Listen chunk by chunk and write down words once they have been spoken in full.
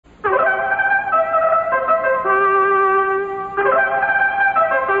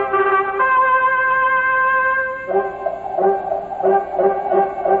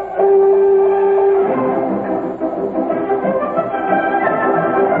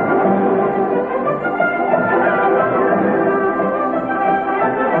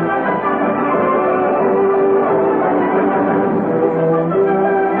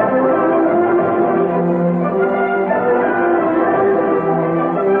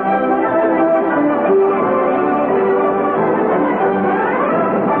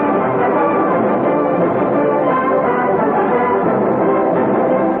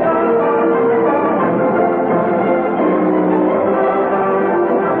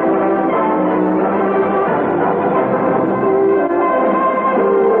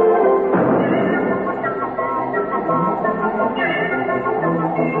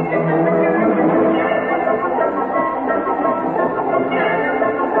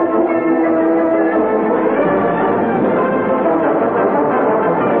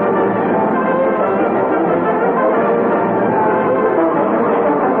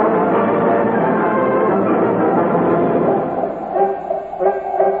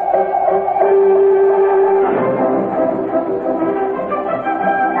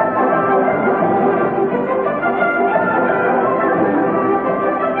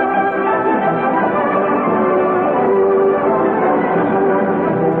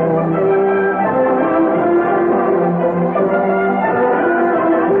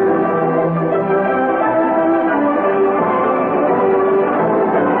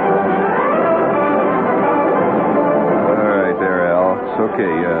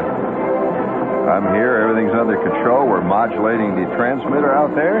I'm here. Everything's under control. We're modulating the transmitter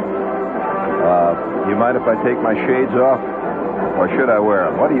out there. You mind if I take my shades off? Or should I wear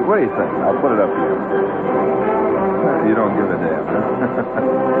them? What do you think? I'll put it up to you. You don't give a damn, huh?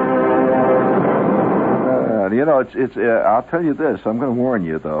 I'll tell you this. I'm going to warn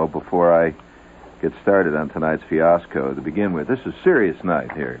you, though, before I get started on tonight's fiasco. To begin with, this is a serious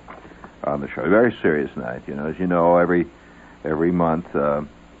night here on the show. A very serious night. As you know, every month,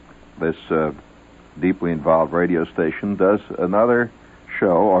 this deeply involved radio station does another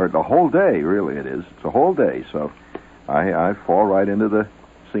show, or the whole day, really it is. It's a whole day, so I fall right into the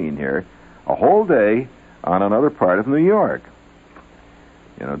scene here. A whole day on another part of New York.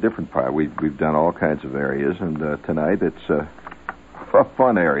 Different part. We've done all kinds of areas, and tonight it's a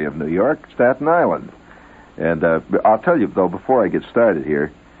fun area of New York, Staten Island. And I'll tell you, though, before I get started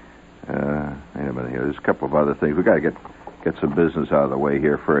here, wait a minute here, there's a couple of other things. We've got to get some business out of the way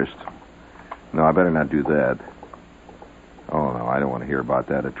here first. No, I better not do that. Oh, no, I don't want to hear about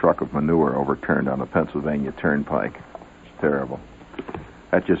that. A truck of manure overturned on the Pennsylvania Turnpike. It's terrible.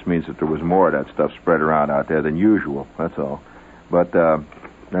 That just means that there was more of that stuff spread around out there than usual. That's all. But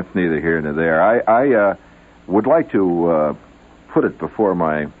that's neither here nor there. I would like to put it before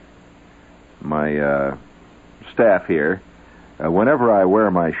my staff here. Whenever I wear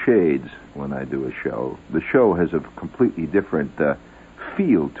my shades when I do a show, the show has a completely different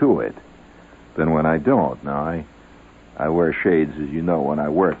feel to it than when I don't. Now, I wear shades, as you know, when I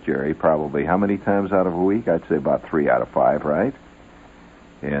work, Jerry, probably how many times out of a week? I'd say about 3 out of 5, right?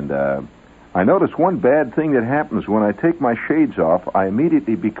 And I notice one bad thing that happens when I take my shades off, I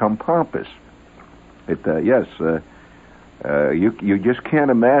immediately become pompous. You just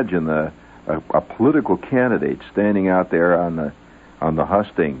can't imagine a political candidate standing out there on the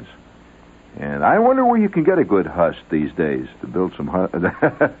hustings. And I wonder where you can get a good hust these days to build some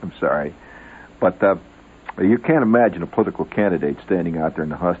I'm sorry. But you can't imagine a political candidate standing out there in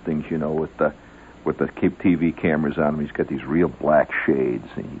the hustings, with the TV cameras on him. He's got these real black shades,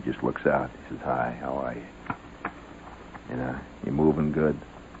 and he just looks out. He says, "Hi, how are you? You moving good?"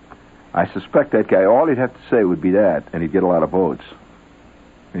 I suspect that guy, all he'd have to say would be that, and he'd get a lot of votes.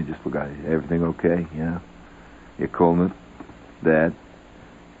 He'd just look at it. "Everything okay? Yeah? You cool, Dad?"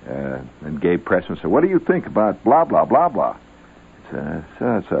 And Gabe Pressman said, "What do you think about blah, blah, blah, blah?"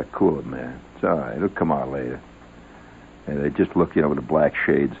 It's cool, man. It's all right. It'll come out later. And they just look, with the black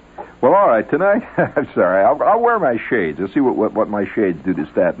shades. Well, all right, tonight, I'm sorry, I'll wear my shades. I'll see what my shades do to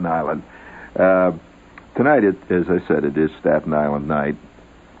Staten Island. Tonight, as I said, it is Staten Island night.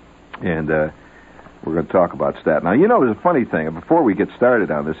 And we're going to talk about Staten Island. There's a funny thing. Before we get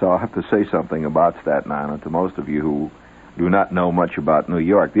started on this, I'll have to say something about Staten Island to most of you who do not know much about New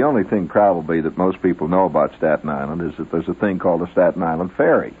York. The only thing probably that most people know about Staten Island is that there's a thing called the Staten Island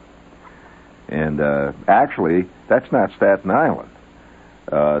Ferry. And actually, that's not Staten Island.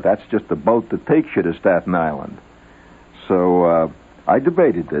 That's just the boat that takes you to Staten Island. So I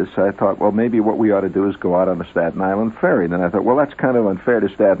debated this. I thought, well, maybe what we ought to do is go out on the Staten Island Ferry. And then I thought, well, that's kind of unfair to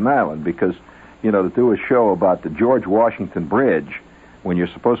Staten Island because, to do a show about the George Washington Bridge when you're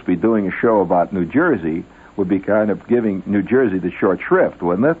supposed to be doing a show about New Jersey would be kind of giving New Jersey the short shrift,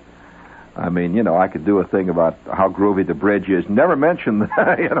 wouldn't it? I mean, I could do a thing about how groovy the bridge is. Never mention,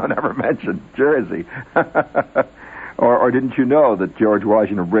 never mention Jersey. or didn't you know that George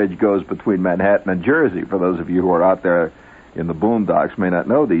Washington Bridge goes between Manhattan and Jersey? For those of you who are out there in the boondocks may not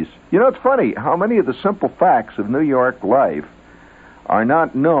know these. It's funny how many of the simple facts of New York life are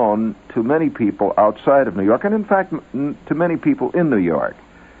not known to many people outside of New York, and in fact, to many people in New York.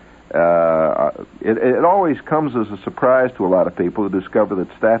 It always comes as a surprise to a lot of people to discover that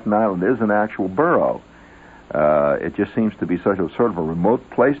Staten Island is an actual borough. It just seems to be sort of a remote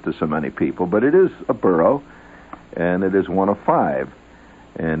place to so many people, but it is a borough, and it is one of 5.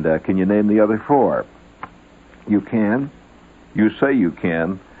 And can you name the other 4? You can. You say you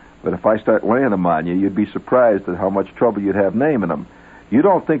can, but if I start laying them on you, you'd be surprised at how much trouble you'd have naming them. You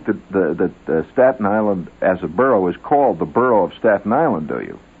don't think that Staten Island as a borough is called the borough of Staten Island, do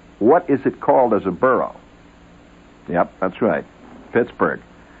you? What is it called as a borough? Yep, that's right. Pittsburgh.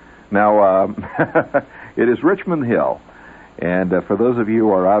 Now, it is Richmond Hill. And for those of you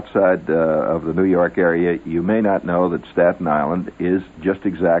who are outside of the New York area, you may not know that Staten Island is just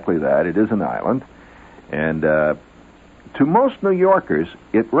exactly that. It is an island. And to most New Yorkers,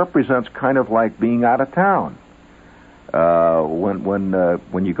 it represents kind of like being out of town.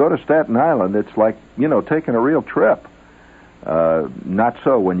 When you go to Staten Island, it's like, taking a real trip. Not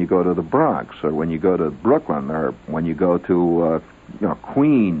so when you go to the Bronx or when you go to Brooklyn or when you go to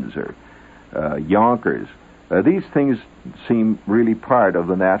Queens or Yonkers. These things seem really part of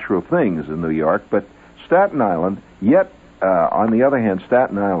the natural things in New York, but Staten Island, yet, on the other hand,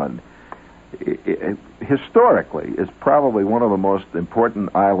 Staten Island, historically, is probably one of the most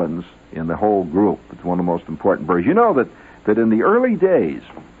important islands in the whole group. It's one of the most important boroughs. You know that in the early days,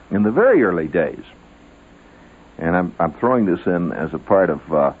 in the very early days, and I'm throwing this in as a part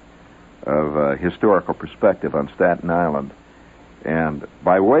of historical perspective on Staten Island, and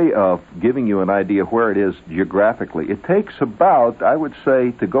by way of giving you an idea where it is geographically, it takes about, I would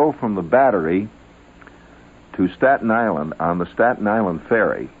say, to go from the Battery to Staten Island on the Staten Island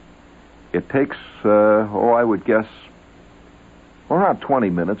ferry, it takes, I would guess, around 20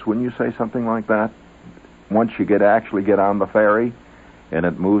 minutes, wouldn't you say something like that? Once you actually get on the ferry, and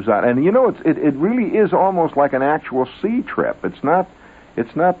it moves on. And you know, it really is almost like an actual sea trip. It's not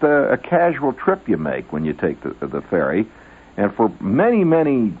a casual trip you make when you take the ferry. And for many,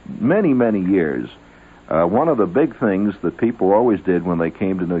 many, many, many years, one of the big things that people always did when they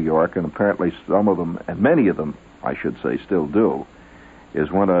came to New York, and apparently some of them, and many of them, I should say, still do, is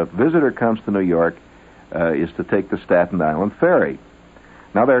when a visitor comes to New York, is to take the Staten Island ferry.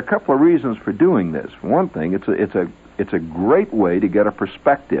 Now, there are a couple of reasons for doing this. For one thing, it's a great way to get a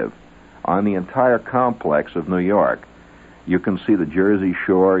perspective on the entire complex of New York. You can see the Jersey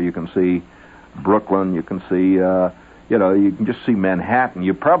Shore, you can see Brooklyn, you can see, you can just see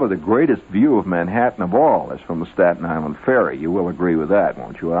Manhattan. Probably the greatest view of Manhattan of all is from the Staten Island ferry. You will agree with that,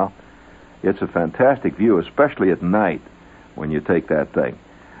 won't you, Al? It's a fantastic view, especially at night when you take that thing.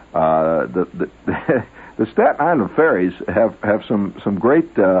 The Staten Island ferries have some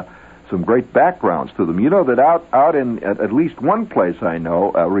great backgrounds to them. You know that out in at least one place I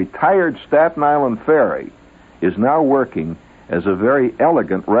know, a retired Staten Island ferry is now working as a very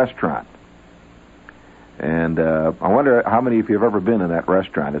elegant restaurant. And I wonder how many of you have ever been in that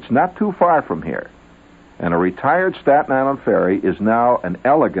restaurant. It's not too far from here. And a retired Staten Island ferry is now an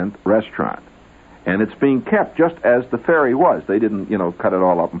elegant restaurant. And it's being kept just as the ferry was. They didn't, cut it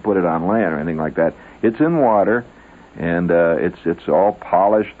all up and put it on land or anything like that. It's in water, and it's all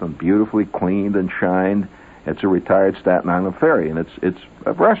polished and beautifully cleaned and shined. It's a retired Staten Island ferry, and it's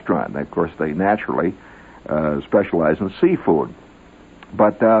a restaurant. And of course, they naturally specialize in seafood.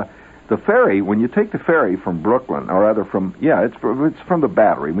 But the ferry, when you take the ferry from Brooklyn, or rather it's from the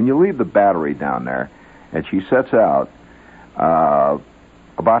Battery. When you leave the Battery down there, and she sets out,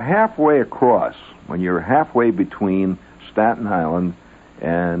 about halfway across, when you're halfway between Staten Island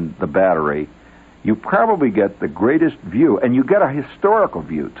and the Battery, you probably get the greatest view, and you get a historical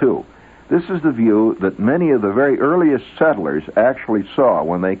view, too. This is the view that many of the very earliest settlers actually saw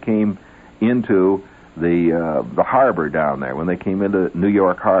when they came into the harbor down there, when they came into New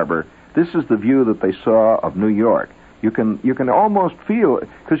York Harbor. This is the view that they saw of New York. You can almost feel,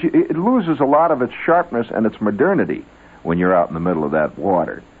 because it loses a lot of its sharpness and its modernity when you're out in the middle of that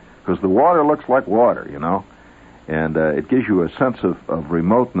water, because the water looks like water, and it gives you a sense of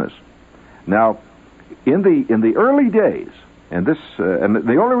remoteness. Now, in the early days, and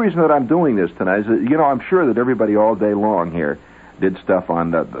the only reason that I'm doing this tonight is that, I'm sure that everybody all day long here did stuff on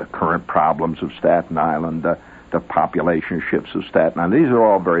the current problems of Staten Island, the population shifts of Staten Island. These are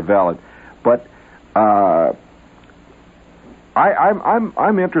all very valid, but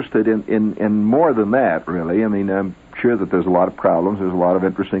I'm interested in more than that, really. I mean, I'm sure that there's a lot of problems, there's a lot of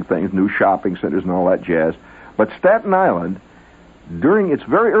interesting things, new shopping centers and all that jazz. But Staten Island, during its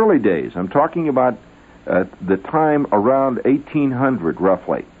very early days, I'm talking about the time around 1800,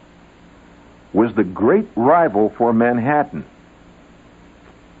 roughly, was the great rival for Manhattan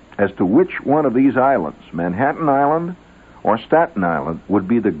as to which one of these islands, Manhattan Island or Staten Island, would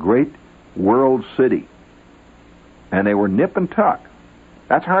be the great world city. And they were nip and tuck.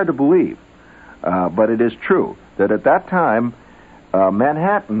 That's hard to believe, but it is true that at that time,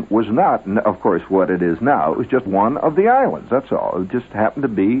 Manhattan was not, of course, what it is now. It was just one of the islands. That's all. It just happened to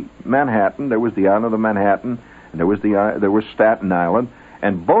be Manhattan. There was the island of Manhattan, and there was Staten Island,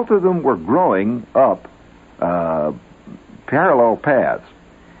 and both of them were growing up parallel paths.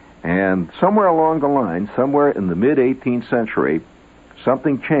 And somewhere along the line, somewhere in the mid-18th century,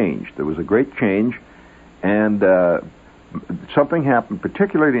 something changed. There was a great change, and something happened,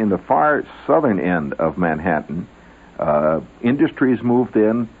 particularly in the far southern end of Manhattan. Industries moved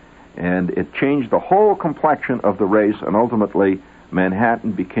in, and it changed the whole complexion of the race, and ultimately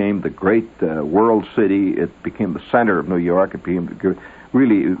Manhattan became the great world city. It became the center of New York. It became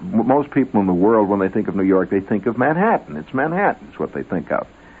really, most people in the world, when they think of New York, they think of Manhattan. It's Manhattan is what they think of.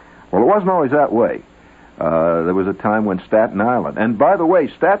 Well, it wasn't always that way. There was a time when Staten Island, and by the way,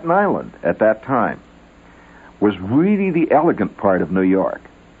 Staten Island at that time was really the elegant part of New York.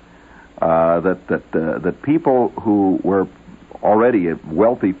 that people who were already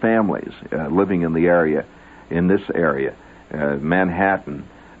wealthy families living in the area, in this area, Manhattan,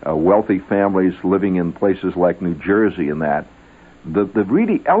 wealthy families living in places like New Jersey and that, the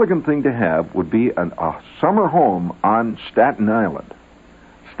really elegant thing to have would be a summer home on Staten Island.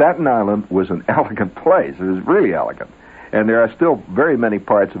 Staten Island was an elegant place. It was really elegant. And there are still very many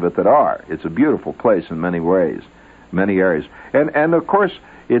parts of it that are. It's a beautiful place in many ways, many areas. And of course,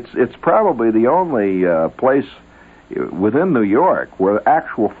 it's probably the only place within New York where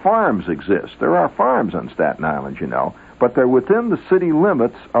actual farms exist. There are farms on Staten Island, you know, but they're within the city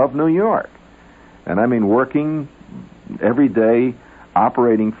limits of New York. And I mean working every day,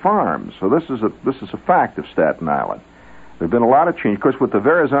 operating farms. So this is a fact of Staten Island. There's been a lot of change. Of course, with the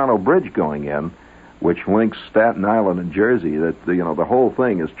Verrazano Bridge going in, which links Staten Island and Jersey, that the whole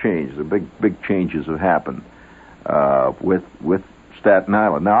thing has changed. The big changes have happened with Staten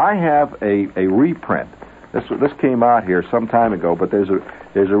Island. Now I have a reprint. This came out here some time ago, but there's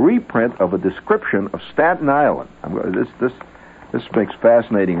a reprint of a description of Staten Island. This makes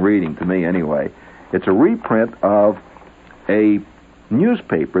fascinating reading to me anyway. It's a reprint of a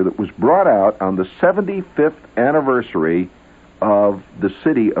newspaper that was brought out on the 75th anniversary of the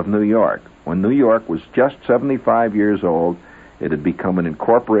city of New York. When New York was just 75 years old, it had become an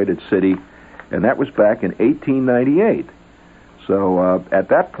incorporated city, and that was back in 1898. So at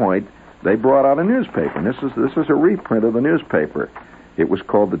that point, they brought out a newspaper, and this is a reprint of the newspaper. It was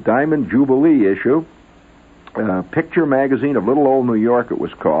called the Diamond Jubilee issue, Picture Magazine of Little Old New York it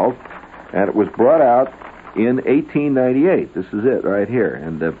was called, and it was brought out in 1898. This is it right here,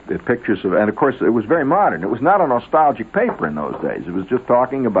 and the pictures of, and of course it was very modern. It was not a nostalgic paper in those days. It was just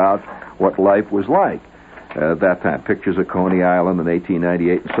talking about what life was like at that time. Pictures of Coney Island in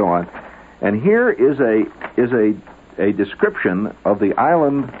 1898 and so on. And here is a description of the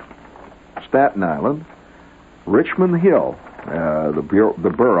island, Staten Island, Richmond Hill,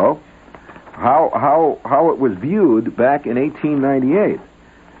 the borough, how it was viewed back in 1898.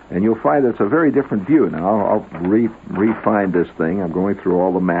 And you'll find it's a very different view. Now, I'll re-find this thing. I'm going through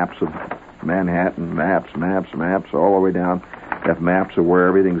all the maps of Manhattan, maps, all the way down. Have maps of where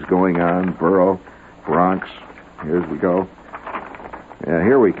everything's going on, borough, Bronx. Here we go. Yeah,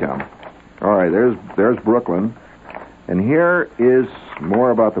 here we come. All right, there's Brooklyn. And here is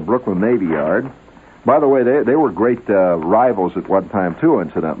more about the Brooklyn Navy Yard. By the way, they were great rivals at one time, too,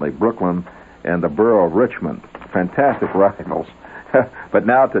 incidentally, Brooklyn and the borough of Richmond. Fantastic rivals. But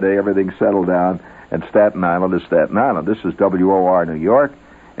now today everything's settled down, and Staten Island is Staten Island. This is WOR New York,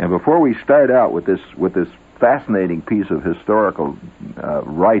 and before we start out with this fascinating piece of historical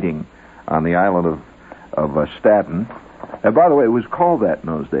writing on the island of Staten, and by the way, it was called that in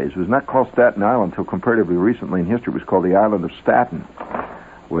those days. It was not called Staten Island until comparatively recently in history. It was called the island of Staten,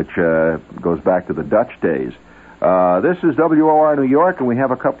 which goes back to the Dutch days. This is WOR New York, and we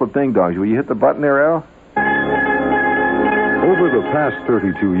have a couple of ding-dongs. Will you hit the button there, Al? Over the past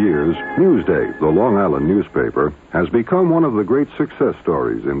 32 years, Newsday, the Long Island newspaper, has become one of the great success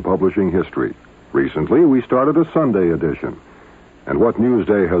stories in publishing history. Recently, we started a Sunday edition. And what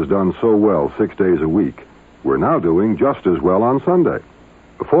Newsday has done so well 6 days a week, we're now doing just as well on Sunday.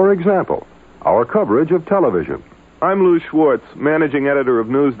 For example, our coverage of television. I'm Lou Schwartz, managing editor of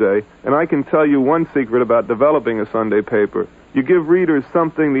Newsday, and I can tell you one secret about developing a Sunday paper. You give readers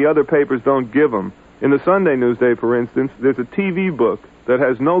something the other papers don't give them. In the Sunday Newsday, for instance, there's a TV book that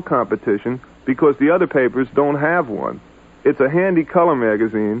has no competition because the other papers don't have one. It's a handy color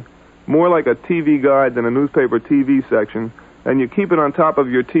magazine, more like a TV guide than a newspaper TV section, and you keep it on top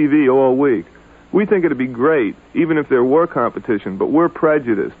of your TV all week. We think it'd be great, even if there were competition, but we're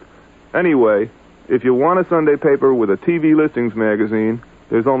prejudiced. Anyway, if you want a Sunday paper with a TV listings magazine,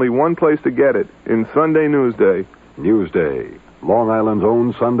 there's only one place to get it, in Sunday Newsday. Newsday, Long Island's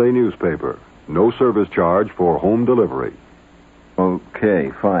own Sunday newspaper. No service charge for home delivery.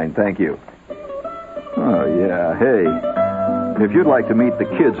 Okay, fine, thank you. Oh, yeah, hey. If you'd like to meet the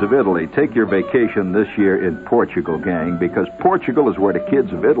kids of Italy, take your vacation this year in Portugal, gang, because Portugal is where the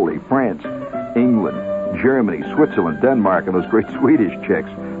kids of Italy, France, England, Germany, Switzerland, Denmark, and those great Swedish chicks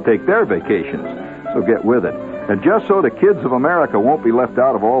take their vacations. So get with it. And just so the kids of America won't be left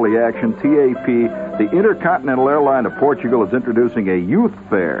out of all the action, TAP, the Intercontinental Airline of Portugal, is introducing a youth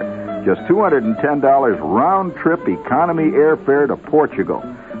fare. Just $210 round-trip economy airfare to Portugal.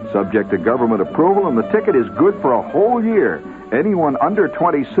 Subject to government approval, and the ticket is good for a whole year. Anyone under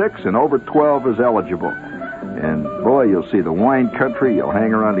 26 and over 12 is eligible. And, boy, you'll see the wine country, you'll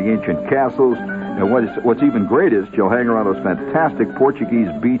hang around the ancient castles, and what's even greatest, you'll hang around those fantastic Portuguese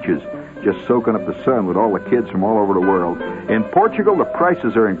beaches. just soaking up the sun with all the kids from all over the world. In Portugal, the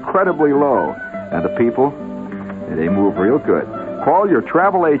prices are incredibly low, and the people, they move real good. Call your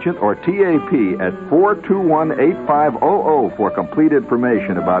travel agent or TAP at 421-8500 for complete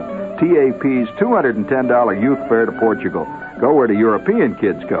information about TAP's $210 youth fare to Portugal. Go where the European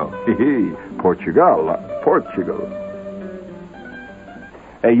kids go. Portugal.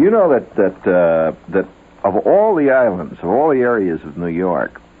 Hey, you know that of all the islands, of all the areas of New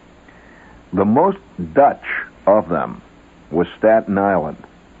York, the most Dutch of them was Staten Island.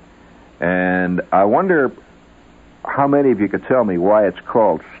 And I wonder how many of you could tell me why it's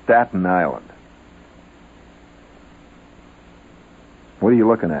called Staten Island? What are you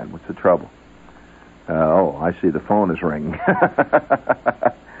looking at? What's the trouble? I see the phone is ringing.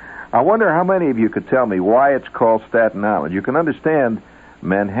 I wonder how many of you could tell me why it's called Staten Island. You can understand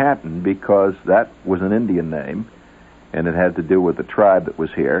Manhattan because that was an Indian name, and it had to do with the tribe that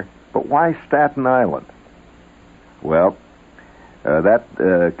was here. But why Staten Island? Well, that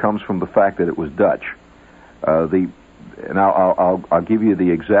comes from the fact that it was Dutch. And I'll give you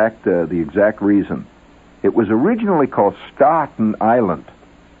the exact reason. It was originally called Staten Island,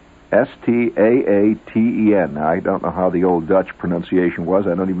 Staaten. Now, I don't know how the old Dutch pronunciation was.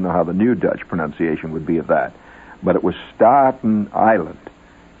 I don't even know how the new Dutch pronunciation would be of that. But it was Staten Island,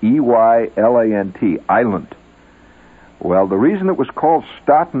 Eylant, island. Well, the reason it was called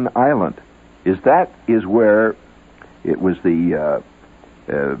Staten Island is where it was the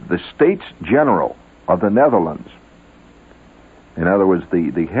States General of the Netherlands. In other words,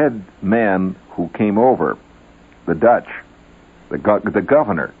 the head man who came over, the Dutch, the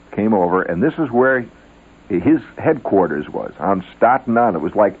governor came over, and this is where his headquarters was, on Staten Island. It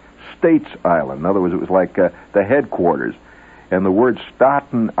was like States Island. In other words, it was like the headquarters. And the word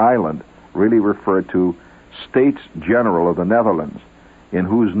Staten Island really referred to States General of the Netherlands, in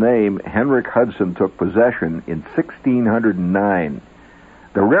whose name Hendrik Hudson took possession in 1609.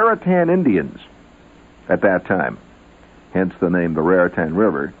 The Raritan Indians at that time, hence the name the Raritan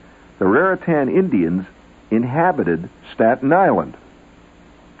River, the Raritan Indians inhabited Staten Island.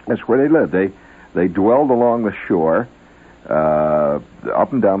 That's where they lived. They dwelled along the shore,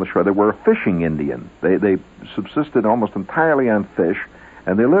 up and down the shore. They were a fishing Indian. They subsisted almost entirely on fish,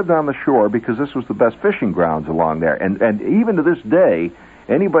 and they lived on the shore because this was the best fishing grounds along there. And even to this day,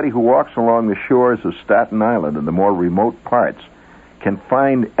 anybody who walks along the shores of Staten Island in the more remote parts can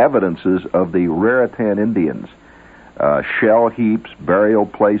find evidences of the Raritan Indians. Shell heaps, burial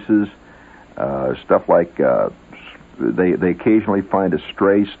places, stuff like they occasionally find a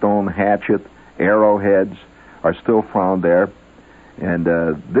stray stone hatchet, arrowheads are still found there. And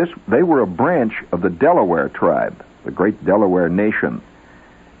they were a branch of the Delaware tribe, the great Delaware nation.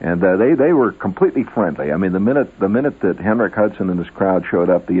 And they were completely friendly. I mean, the minute that Hendrik Hudson and his crowd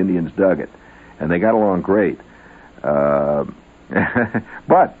showed up, the Indians dug it, and they got along great. But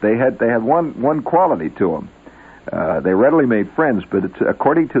they had one quality to them. They readily made friends, but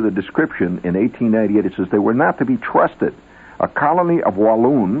according to the description in 1898, it says they were not to be trusted. A colony of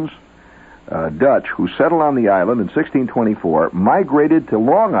Walloons, Dutch, who settled on the island in 1624, migrated to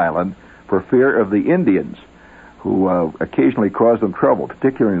Long Island for fear of the Indians, who occasionally caused them trouble,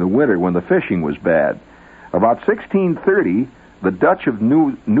 particularly in the winter when the fishing was bad. About 1630, the Dutch of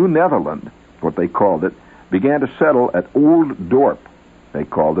New Netherland, what they called it, began to settle at Old Dorp, they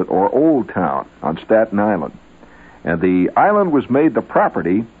called it, or Old Town, on Staten Island. And the island was made the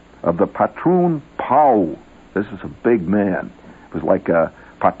property of the Patroon Pauw. This is a big man. It was like a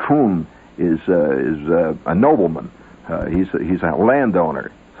patroon is a nobleman. He's a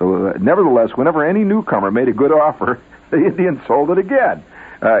landowner. So nevertheless, whenever any newcomer made a good offer, the Indians sold it again.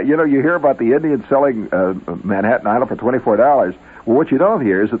 You hear about the Indians selling Manhattan Island for $24. Well, what you don't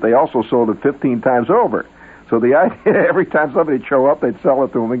hear is that they also sold it 15 times over. So the idea, every time somebody'd show up, they'd sell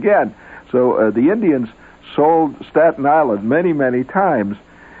it to them again. So the Indians sold Staten Island many, many times,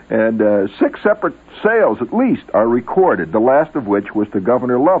 and 6 separate sales at least are recorded, the last of which was to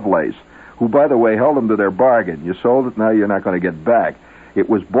Governor Lovelace, who, by the way, held them to their bargain. You sold it, now you're not going to get back. It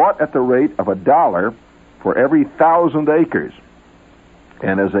was bought at the rate of $1 for every 1,000 acres.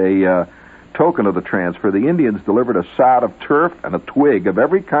 And as a token of the transfer, the Indians delivered a sod of turf and a twig of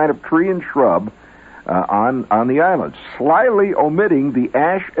every kind of tree and shrub on the island, slyly omitting the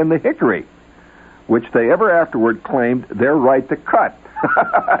ash and the hickory, which they ever afterward claimed their right to cut.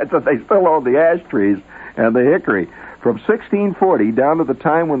 So they still owned the ash trees and the hickory. From 1640 down to the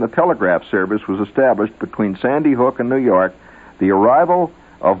time when the telegraph service was established between Sandy Hook and New York, the arrival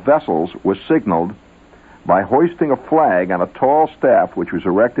of vessels was signaled by hoisting a flag on a tall staff which was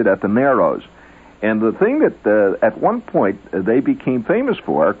erected at the Narrows. And the thing that at one point they became famous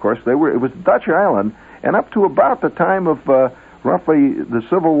for, of course, it was Dutch Island, and up to about the time of roughly the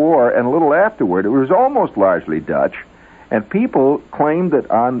Civil War and a little afterward, it was almost largely Dutch. And people claimed that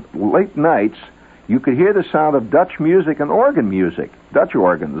on late nights you could hear the sound of Dutch music and organ music, Dutch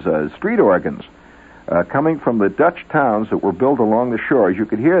organs, street organs, coming from the Dutch towns that were built along the shores. You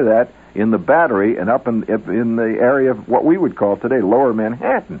could hear that in the Battery and up in the area of what we would call today Lower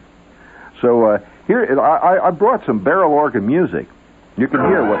Manhattan. So here, I brought some barrel organ music. You can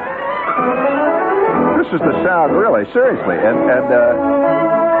hear what... This is the sound, really, seriously. And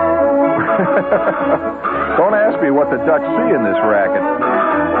don't ask me what the Dutch see in this racket.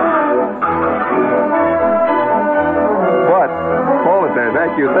 But, hold it there,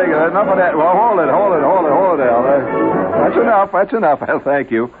 thank you. Enough of that. Well, hold it, Al. That's enough.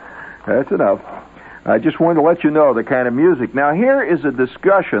 Thank you. That's enough. I just wanted to let you know the kind of music. Now, here is a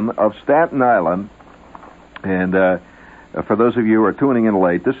discussion of Staten Island, and for those of you who are tuning in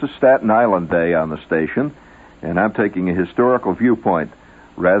late, this is Staten Island Day on the station, and I'm taking a historical viewpoint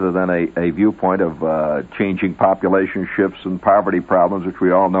rather than a viewpoint of changing population shifts and poverty problems, which we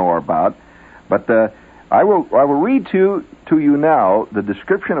all know are about. But I will read to you now the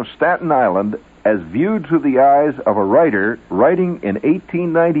description of Staten Island as viewed through the eyes of a writer writing in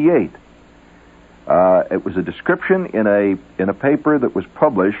 1898. It was a description in a paper that was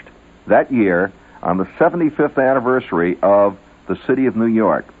published that year on the 75th anniversary of the city of New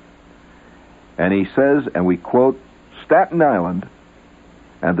York. And he says, and we quote, "Staten Island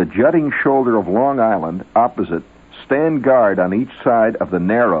and the jutting shoulder of Long Island opposite stand guard on each side of the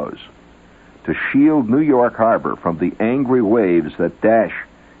Narrows to shield New York Harbor from the angry waves that dash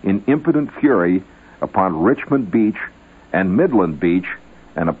in impotent fury upon Richmond Beach and Midland Beach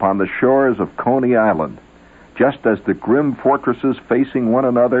and upon the shores of Coney Island, just as the grim fortresses facing one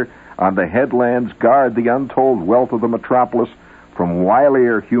another on the headlands guard the untold wealth of the metropolis from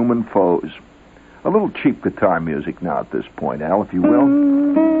wilier human foes." A little cheap guitar music now at this point, Al, if you will.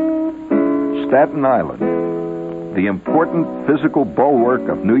 Staten Island, the important physical bulwark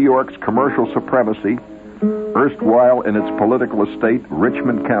of New York's commercial supremacy, erstwhile in its political estate,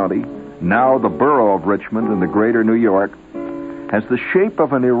 Richmond County, now the borough of Richmond in the greater New York, has the shape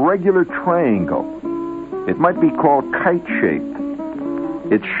of an irregular triangle. It might be called kite-shaped.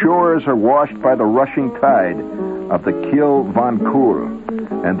 Its shores are washed by the rushing tide of the Kill Von Kuhl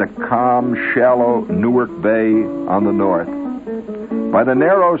and the calm, shallow Newark Bay on the north, by the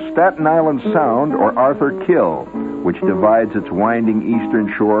narrow Staten Island Sound or Arthur Kill, which divides its winding eastern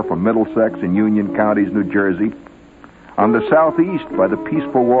shore from Middlesex and Union counties, New Jersey, on the southeast by the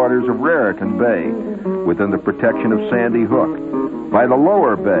peaceful waters of Raritan Bay, within the protection of Sandy Hook, by the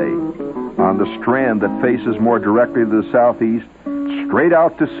lower bay, on the strand that faces more directly to the southeast, straight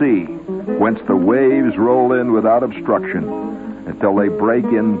out to sea, whence the waves roll in without obstruction until they break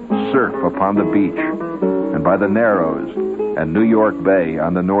in surf upon the beach, and by the Narrows and New York Bay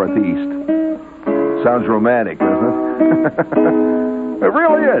on the northeast. Sounds romantic, doesn't it? It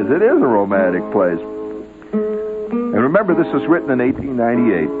really is. It is a romantic place. And remember, this was written in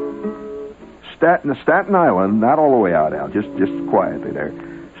 1898. Staten Island, not all the way out, Al, just quietly there.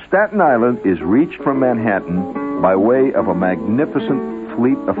 Staten Island is reached from Manhattan by way of a magnificent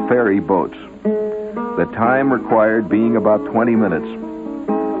fleet of ferry boats, the time required being about 20 minutes.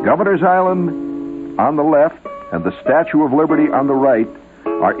 Governor's Island on the left and the Statue of Liberty on the right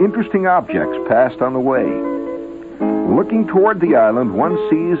are interesting objects passed on the way. Looking toward the island, one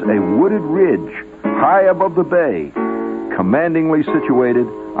sees a wooded ridge high above the bay, commandingly situated,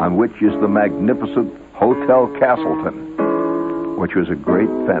 on which is the magnificent Hotel Castleton, which was a great,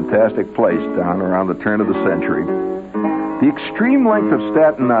 fantastic place down around the turn of the century. The extreme length of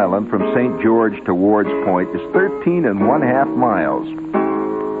Staten Island from St. George to Ward's Point is 13½ miles.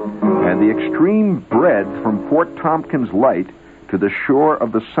 And the extreme breadth from Fort Tompkins Light to the shore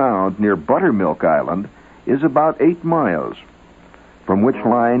of the Sound near Buttermilk Island is about 8 miles, from which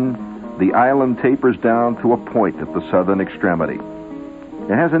line the island tapers down to a point at the southern extremity.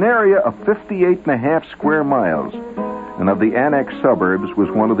 It has an area of 58½ square miles, and of the annexed suburbs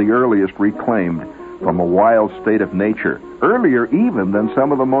was one of the earliest reclaimed from a wild state of nature, earlier even than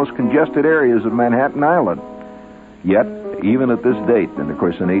some of the most congested areas of Manhattan Island. Yet, even at this date, and of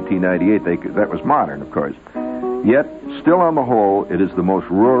course in 1898, that was modern, of course, yet, still on the whole, it is the most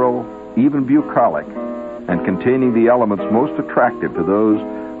rural, even bucolic, and containing the elements most attractive to those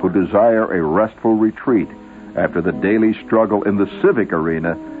who desire a restful retreat after the daily struggle in the civic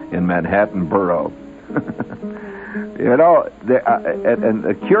arena in Manhattan Borough. You know, and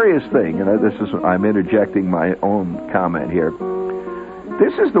a curious thing, and I'm interjecting my own comment here.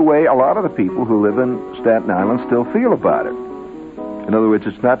 This is the way a lot of the people who live in Staten Island still feel about it. In other words,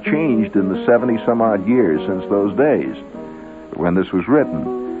 it's not changed in the 70-some-odd years since those days when this was written.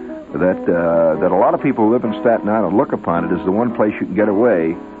 That a lot of people who live in Staten Island look upon it as the one place you can get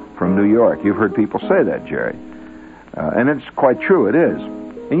away from New York. You've heard people say that, Jerry. And it's quite true, it is.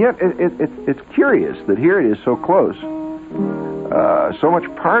 And yet, it's curious that here it is so close, so much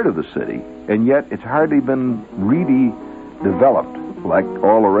part of the city, and yet it's hardly been really developed like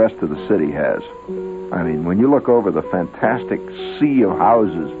all the rest of the city has. I mean, when you look over the fantastic sea of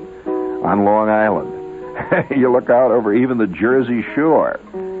houses on Long Island, you look out over even the Jersey Shore,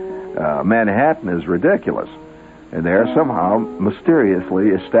 Manhattan is ridiculous. And there, somehow, mysteriously,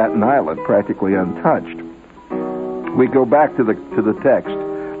 is Staten Island practically untouched. We go back to the text.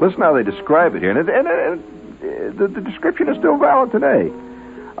 Listen how they describe it here. And the description is still valid today.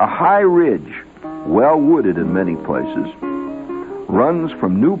 A high ridge, well wooded in many places, runs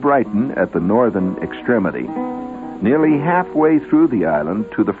from New Brighton at the northern extremity, nearly halfway through the island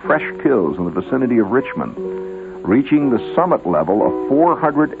to the Fresh Kills in the vicinity of Richmond, reaching the summit level of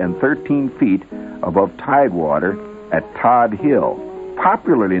 413 feet above tidewater at Todd Hill,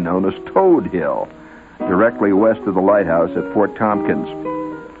 popularly known as Toad Hill, directly west of the lighthouse at Fort Tompkins.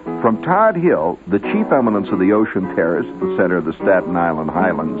 From Todd Hill, the chief eminence of the Ocean Terrace, the center of the Staten Island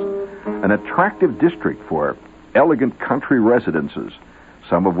Highlands, an attractive district for elegant country residences,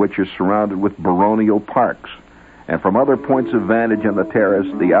 some of which are surrounded with baronial parks. And from other points of vantage on the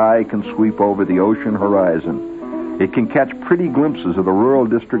terrace, the eye can sweep over the ocean horizon. It can catch pretty glimpses of the rural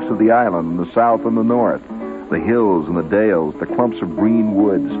districts of the island in the south and the north, the hills and the dales, the clumps of green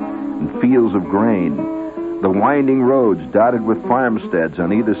woods and fields of grain, the winding roads dotted with farmsteads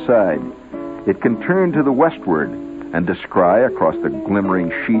on either side. It can turn to the westward and descry across the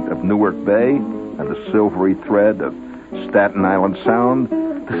glimmering sheet of Newark Bay and the silvery thread of Staten Island Sound,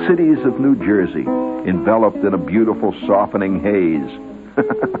 the cities of New Jersey, enveloped in a beautiful softening haze.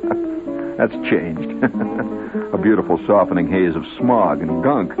 That's changed. A beautiful softening haze of smog and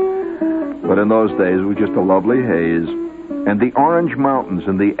gunk. But in those days, it was just a lovely haze. And the orange mountains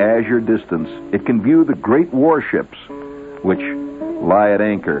in the azure distance, it can view the great warships which lie at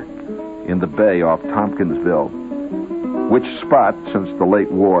anchor in the bay off Tompkinsville, which spot, since the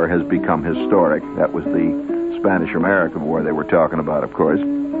late war, has become historic. That was the Spanish-American War they were talking about, of course.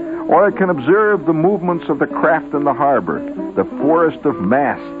 Or it can observe the movements of the craft in the harbor, the forest of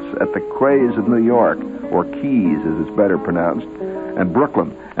masts at the quays of New York, or quays, as it's better pronounced, and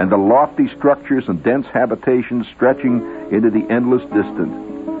Brooklyn, and the lofty structures and dense habitations stretching into the endless distance,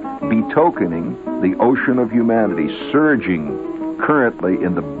 betokening the ocean of humanity surging currently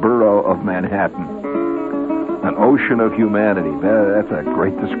in the borough of Manhattan. An ocean of humanity. That's a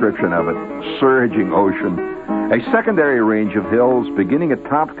great description of it. Surging ocean. A secondary range of hills beginning at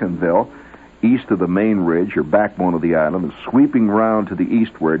Tompkinsville, east of the main ridge or backbone of the island, and sweeping round to the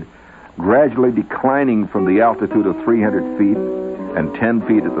eastward, gradually declining from the altitude of 300 feet and 10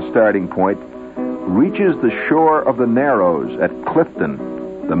 feet at the starting point, reaches the shore of the Narrows at Clifton.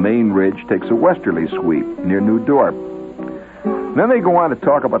 The main ridge takes a westerly sweep near New Dorp. Then they go on to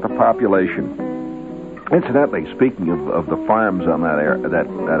talk about the population. Incidentally, speaking of the farms on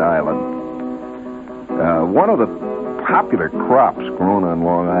that island, one of the popular crops grown on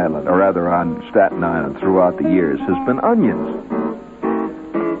Long Island, or rather on Staten Island throughout the years, has been onions.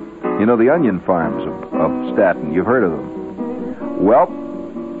 You know, the onion farms of Staten, you've heard of them. Well,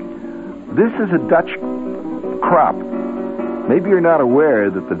 this is a Dutch crop. Maybe you're not aware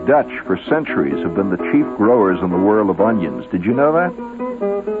that the Dutch, for centuries, have been the chief growers in the world of onions. Did you know that?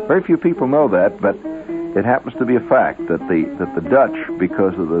 Very few people know that, but it happens to be a fact that the Dutch,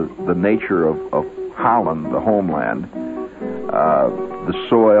 because of the nature of Holland, the homeland, the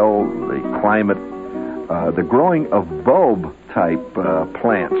soil, the climate, the growing of bulb-type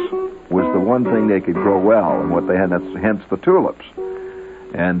plants was the one thing they could grow well, and what they had, hence the tulips.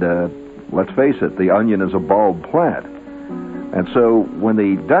 And let's face it, the onion is a bulb plant. And so when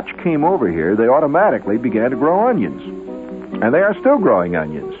the Dutch came over here, they automatically began to grow onions. And they are still growing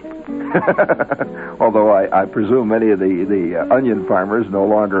onions. Although I presume many of the onion farmers no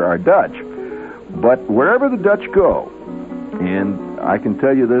longer are Dutch. But wherever the Dutch go, and I can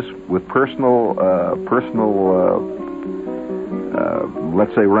tell you this with personal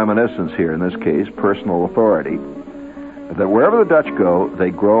let's say reminiscence here in this case, personal authority, that wherever the Dutch go, they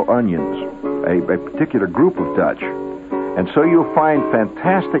grow onions, a particular group of Dutch. And so you'll find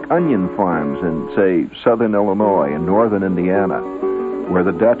fantastic onion farms in, say, southern Illinois and northern Indiana, where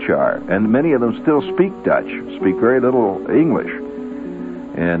the Dutch are. And many of them still speak Dutch, speak very little English,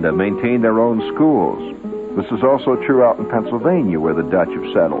 and maintain their own schools. This is also true out in Pennsylvania, where the Dutch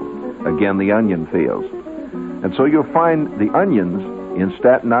have settled. Again, the onion fields. And so you'll find the onions in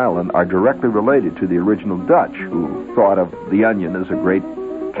Staten Island are directly related to the original Dutch, who thought of the onion as a great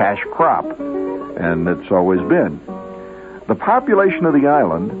cash crop, and it's always been. The population of the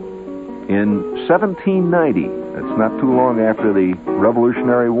island in 1790, that's not too long after the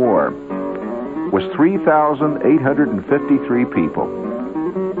Revolutionary War, was 3,853 people.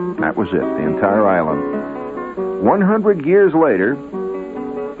 That was it, the entire island. 100 years later,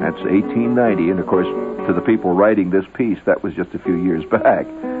 that's 1890, and of course, to the people writing this piece, that was just a few years back.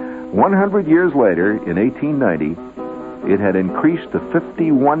 100 years later, in 1890, it had increased to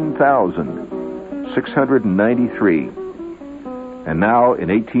 51,693. And now, in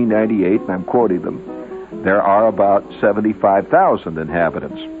 1898, and I'm quoting them, there are about 75,000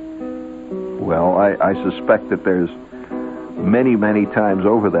 inhabitants. Well, I suspect that there's many, many times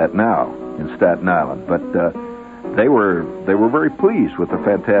over that now in Staten Island, but they were very pleased with the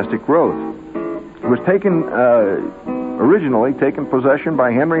fantastic growth. It was originally taken possession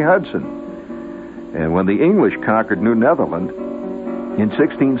by Henry Hudson. And when the English conquered New Netherland in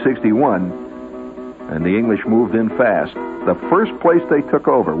 1661, and the English moved in fast, the first place they took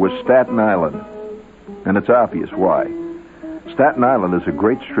over was Staten Island. And it's obvious why. Staten Island is a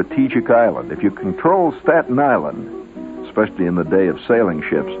great strategic island. If you control Staten Island, especially in the day of sailing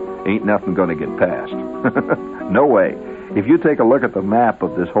ships, ain't nothing going to get past. No way. If you take a look at the map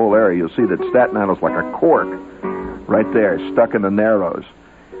of this whole area, you'll see that Staten Island's like a cork right there, stuck in the Narrows.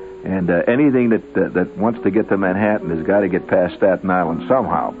 And anything that wants to get to Manhattan has got to get past Staten Island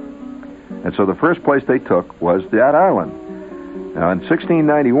somehow. And so the first place they took was that island. Now, in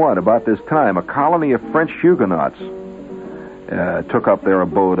 1691, about this time, a colony of French Huguenots took up their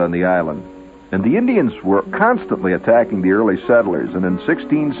abode on the island. And the Indians were constantly attacking the early settlers. And in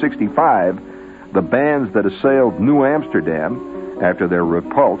 1665, the bands that assailed New Amsterdam, after their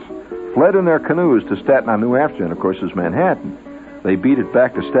repulse, fled in their canoes to Staten Island. New Amsterdam, of course, is Manhattan. They beat it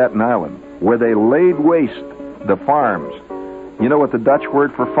back to Staten Island, where they laid waste the farms. You know what the Dutch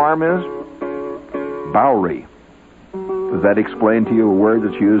word for farm is? Bowery. Does that explain to you a word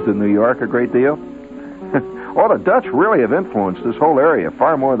that's used in New York a great deal? Oh, the Dutch really have influenced this whole area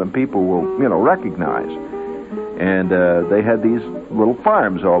far more than people will, recognize. And they had these little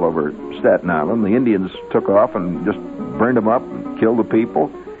farms all over Staten Island. The Indians took off and just burned them up and killed the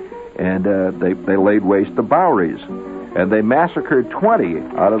people. And they laid waste the Boweries. And they massacred 20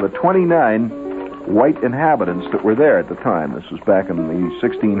 out of the 29 white inhabitants that were there at the time. This was back in the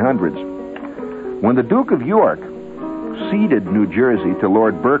 1600s. When the Duke of York ceded New Jersey to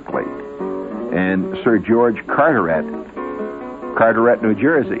Lord Berkeley and Sir George Carteret, New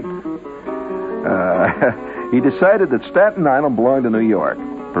Jersey, he decided that Staten Island belonged to New York,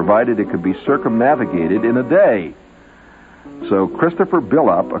 provided it could be circumnavigated in a day. So Christopher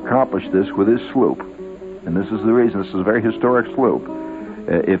Billop accomplished this with his sloop. And this is the reason. This is a very historic sloop.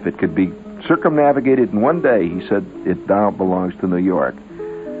 If it could be circumnavigated in one day, he said, it now belongs to New York.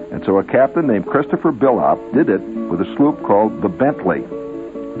 And so a captain named Christopher Billop did it with a sloop called the Bentley,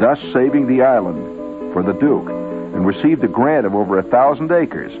 thus saving the island for the Duke, and received a grant of over 1,000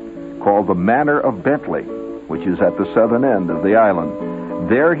 acres called the Manor of Bentley, which is at the southern end of the island.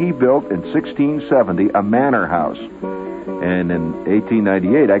 There he built in 1670 a manor house. And in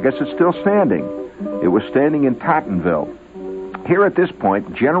 1898, I guess it's still standing. It was standing in Tottenville. Here at this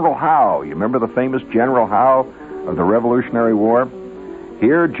point, General Howe, you remember the famous General Howe of the Revolutionary War?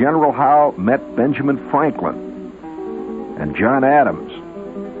 Here, General Howe met Benjamin Franklin and John Adams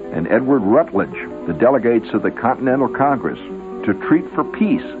and Edward Rutledge, the delegates of the Continental Congress, to treat for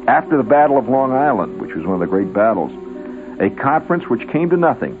peace after the Battle of Long Island, which was one of the great battles. A conference which came to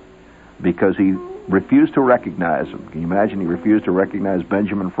nothing because he refused to recognize them. Can you imagine? He refused to recognize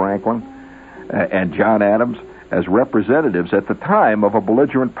Benjamin Franklin and John Adams as representatives at the time of a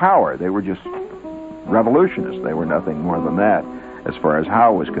belligerent power. They were just revolutionists. They were nothing more than that as far as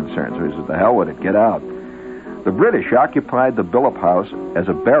Howe was concerned. So he said, the hell with it, get out. The British occupied the Billop House as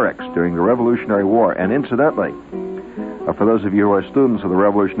a barracks during the Revolutionary War. And incidentally, for those of you who are students of the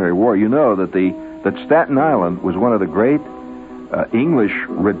Revolutionary War, you know that Staten Island was one of the great English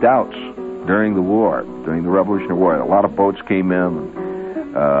redoubts during the war, during the Revolutionary War. A lot of boats came in,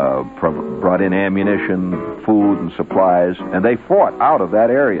 brought in ammunition, food, and supplies, and they fought out of that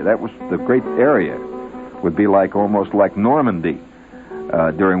area. That was the great area. Would be almost like Normandy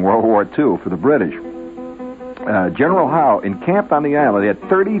during World War II for the British. General Howe encamped on the island. He had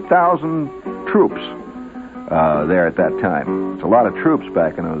 30,000 troops there at that time. It's a lot of troops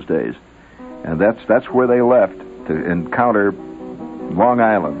back in those days. And that's where they left to encounter Long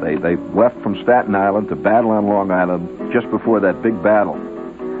Island. They left from Staten Island to battle on Long Island just before that big battle.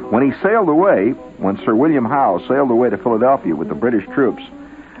 When he sailed away, when Sir William Howe sailed away to Philadelphia with the British troops,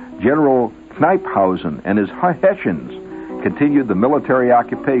 General Knyphausen and his Hessians continued the military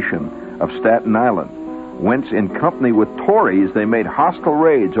occupation of Staten Island, whence in company with Tories they made hostile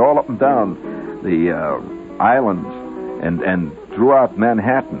raids all up and down the islands and throughout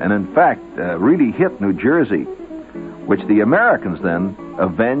Manhattan, and in fact really hit New Jersey, which the Americans then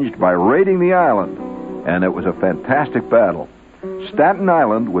avenged by raiding the island, and it was a fantastic battle. Staten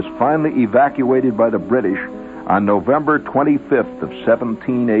Island was finally evacuated by the British on November 25th of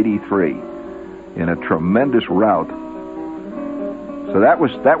 1783 in a tremendous rout. So that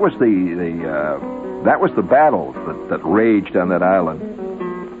was the battle that raged on that island.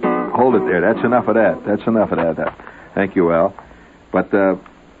 Hold it there. That's enough of that. Thank you, Al. But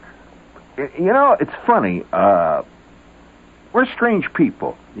it's funny. We're strange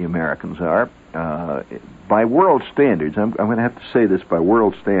people, the Americans are. By world standards, I'm going to have to say this, by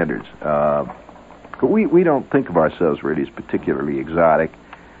world standards, but we don't think of ourselves really as particularly exotic.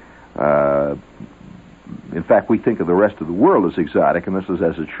 In fact, we think of the rest of the world as exotic, and this is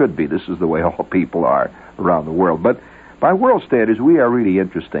as it should be. This is the way all people are around the world. But by world standards, we are really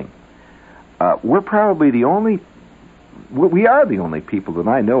interesting. We're probably the only people that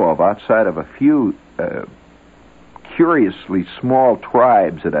I know of outside of a few curiously small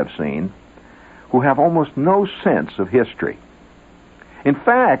tribes that I've seen who have almost no sense of history. In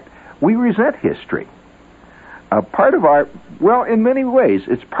fact, we resent history. Part of in many ways,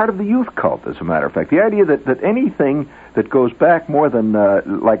 it's part of the youth cult, as a matter of fact. The idea that anything that goes back more than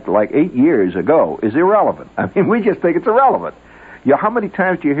like 8 years ago is irrelevant. I mean, we just think it's irrelevant. How many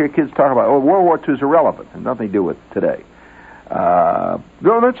times do you hear kids talk about, World War II is irrelevant, and nothing to do with today?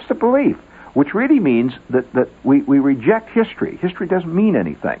 No, that's the belief, which really means that we reject history. History doesn't mean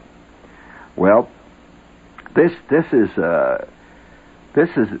anything. Well, this is a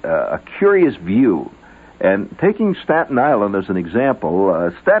curious view. And taking Staten Island as an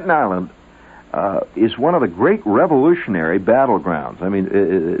example, Staten Island is one of the great revolutionary battlegrounds. I mean,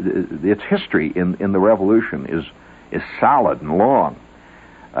 its history in the Revolution is solid and long.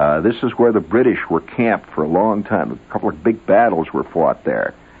 This is where the British were camped for a long time. A couple of big battles were fought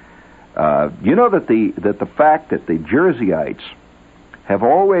there. You know that the fact that the Jerseyites have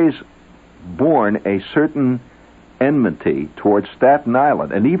always borne a certain enmity towards Staten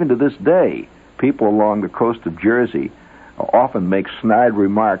Island, and even to this day, people along the coast of Jersey often make snide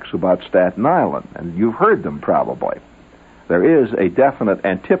remarks about Staten Island, and you've heard them probably. There is a definite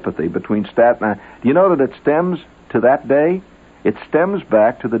antipathy between Staten Island. Do you know that it stems to that day? It stems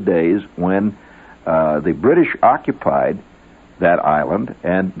back to the days when the British occupied that island,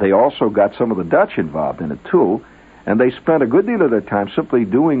 and they also got some of the Dutch involved in it too, and they spent a good deal of their time simply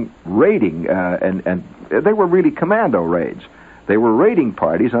doing raiding, and they were really commando raids. They were raiding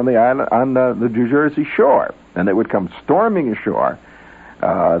parties on the island, on the New Jersey shore, and they would come storming ashore.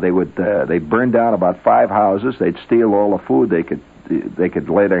 They'd burn down about 5 houses. They'd steal all the food they could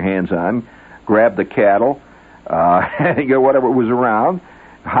lay their hands on, grab the cattle, whatever was around,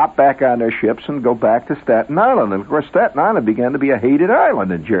 hop back on their ships and go back to Staten Island. And of course, Staten Island began to be a hated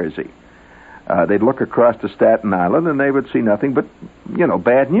island in Jersey. They'd look across to Staten Island and they would see nothing but,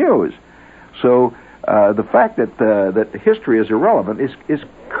 bad news. So the fact that history is irrelevant is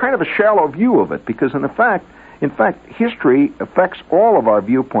kind of a shallow view of it, because in fact, history affects all of our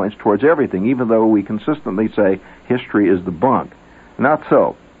viewpoints towards everything, even though we consistently say history is the bunk. Not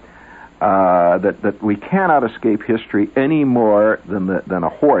so. That we cannot escape history any more than a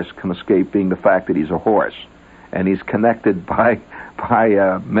horse can escape being the fact that he's a horse, and he's connected by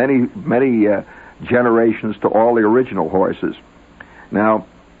many generations to all the original horses. Now,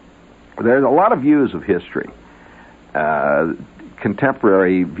 there's a lot of views of history,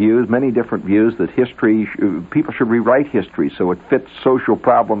 contemporary views, many different views that people should rewrite history so it fits social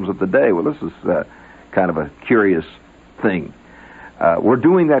problems of the day. Well, this is kind of a curious thing. We're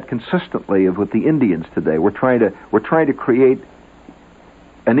doing that consistently with the Indians today. We're trying to create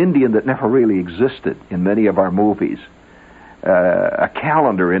an Indian that never really existed in many of our movies. A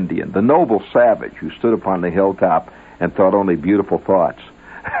calendar Indian, the noble savage who stood upon the hilltop and thought only beautiful thoughts.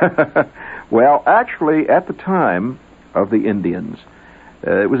 Well, actually, at the time of the Indians,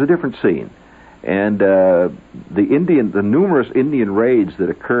 it was a different scene. And the numerous Indian raids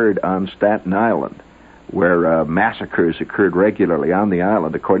that occurred on Staten Island, where massacres occurred regularly on the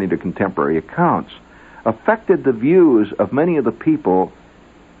island, according to contemporary accounts, affected the views of many of the people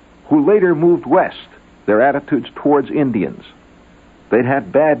who later moved west, their attitudes towards Indians. They'd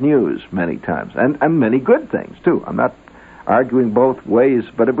had bad news many times, and many good things, too. I'm arguing both ways,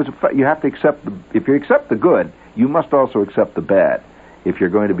 but you have to accept if you accept the good, you must also accept the bad if you're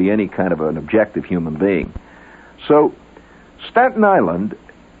going to be any kind of an objective human being. So Staten Island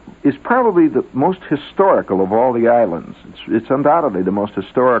is probably the most historical of all the islands. It's undoubtedly the most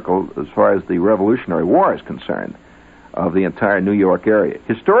historical as far as the Revolutionary War is concerned of the entire New York area.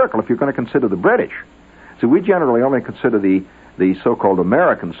 Historical if you're going to consider the British. So we generally only consider the so-called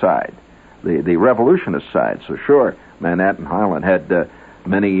American side, the revolutionist side. So sure, Manhattan Island had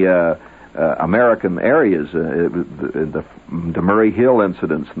many American areas, the Murray Hill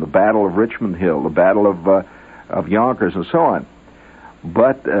incidents, and the Battle of Richmond Hill, the Battle of Yonkers, and so on.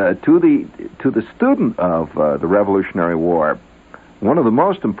 But to the student of the Revolutionary War, one of the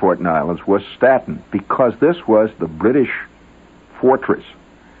most important islands was Staten, because this was the British fortress.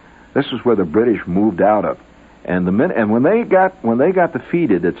 This is where the British moved out of, and when they got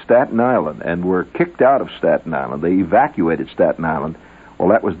defeated at Staten Island and were kicked out of Staten Island, they evacuated Staten Island. Well,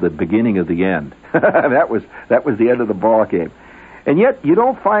 that was the beginning of the end. that was the end of the ball game. And yet, you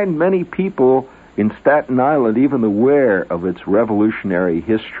don't find many people in Staten Island even aware of its revolutionary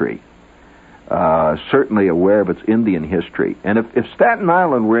history. Certainly aware of its Indian history. And if Staten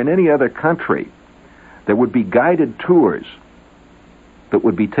Island were in any other country, there would be guided tours that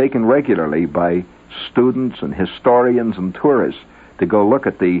would be taken regularly by students and historians and tourists to go look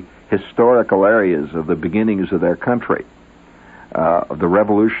at the historical areas of the beginnings of their country, of the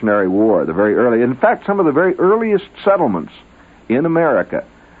Revolutionary War, the very early. In fact, some of the very earliest settlements in America,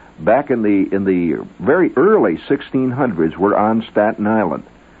 back in the very early 1600s, were on Staten Island.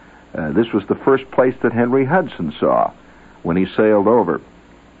 This was the first place that Henry Hudson saw when he sailed over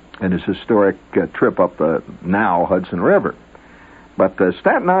in his historic trip up the now Hudson River. But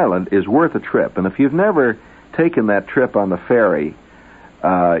Staten Island is worth a trip, and if you've never taken that trip on the ferry,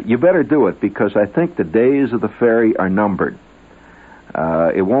 you better do it, because I think the days of the ferry are numbered.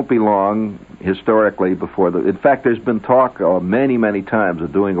 It won't be long, historically, before in fact, there's been talk many, many times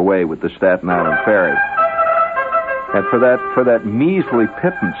of doing away with the Staten Island ferry. And for that measly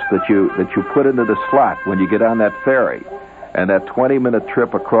pittance that you put into the slot when you get on that ferry, and that 20-minute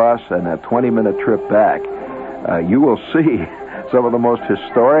trip across and that 20-minute trip back, you will see some of the most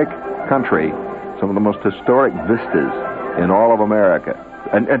historic country, some of the most historic vistas in all of America.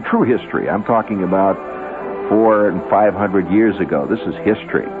 And true history. I'm talking about 400 and 500 years ago. This is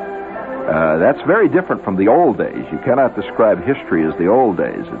history. That's very different from the old days. You cannot describe history as the old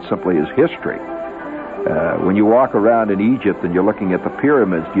days. It simply is history. When you walk around in Egypt and you're looking at the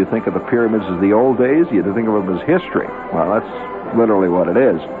pyramids, do you think of the pyramids as the old days? You think of them as history. Well, that's literally what it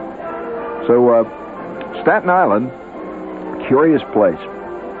is. So, Staten Island, curious place.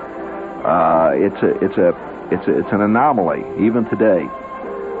 It's an anomaly even today.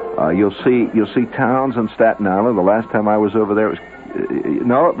 You'll see towns on Staten Island. The last time I was over there was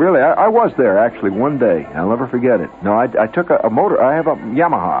no, really, I was there actually one day. I'll never forget it. No, I took a motor. I have a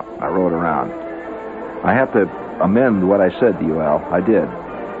Yamaha. I rode around. I have to amend what I said to you, Al. I did.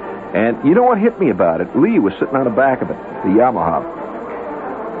 And you know what hit me about it? Lee was sitting on the back of it, the Yamaha.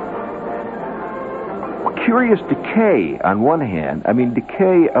 Curious decay on one hand. I mean,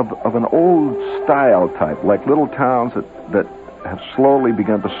 decay of an old style type, like little towns that have slowly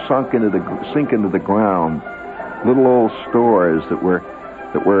begun to sink into the ground. Little old stores that were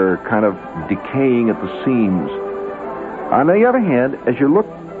kind of decaying at the seams. On the other hand, as you look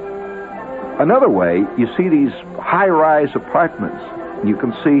another way, you see these high-rise apartments. You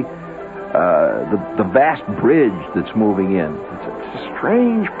can see the vast bridge that's moving in. It's a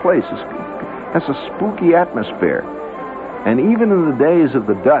strange place. It has a spooky atmosphere. And even in the days of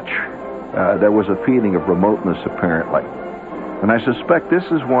the Dutch, there was a feeling of remoteness, apparently. And I suspect this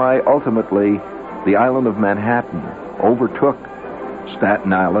is why, ultimately, the island of Manhattan overtook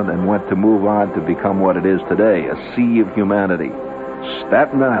Staten Island and went to move on to become what it is today, a sea of humanity.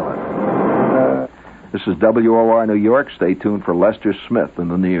 Staten Island. This is WOR New York. Stay tuned for Lester Smith in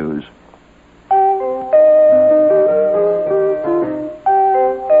the news.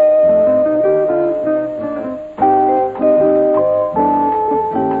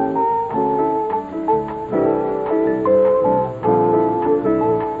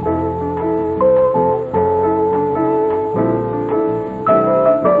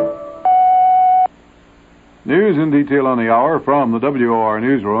 News in detail on the hour from the WOR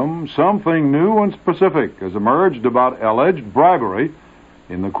newsroom. Something new and specific has emerged about alleged bribery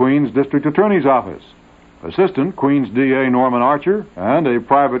in the Queens District Attorney's Office. Assistant Queens DA Norman Archer and a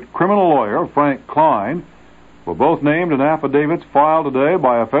private criminal lawyer, Frank Klein, were both named in affidavits filed today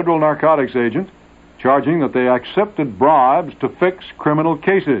by a federal narcotics agent charging that they accepted bribes to fix criminal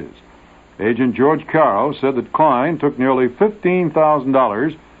cases. Agent George Caro said that Klein took nearly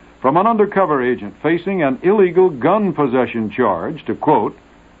 $15,000 from an undercover agent facing an illegal gun possession charge to, quote,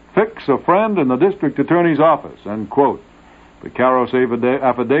 fix a friend in the district attorney's office, end quote. The Caro's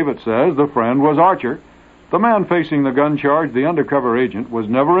affidavit says the friend was Archer. The man facing the gun charge, the undercover agent, was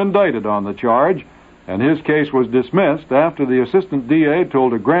never indicted on the charge, and his case was dismissed after the assistant DA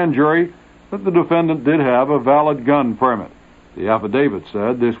told a grand jury that the defendant did have a valid gun permit. The affidavit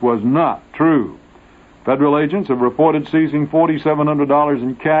said this was not true. Federal agents have reported seizing $4,700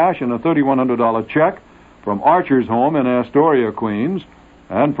 in cash and a $3,100 check from Archer's home in Astoria, Queens,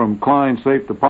 and from Klein's safe deposit.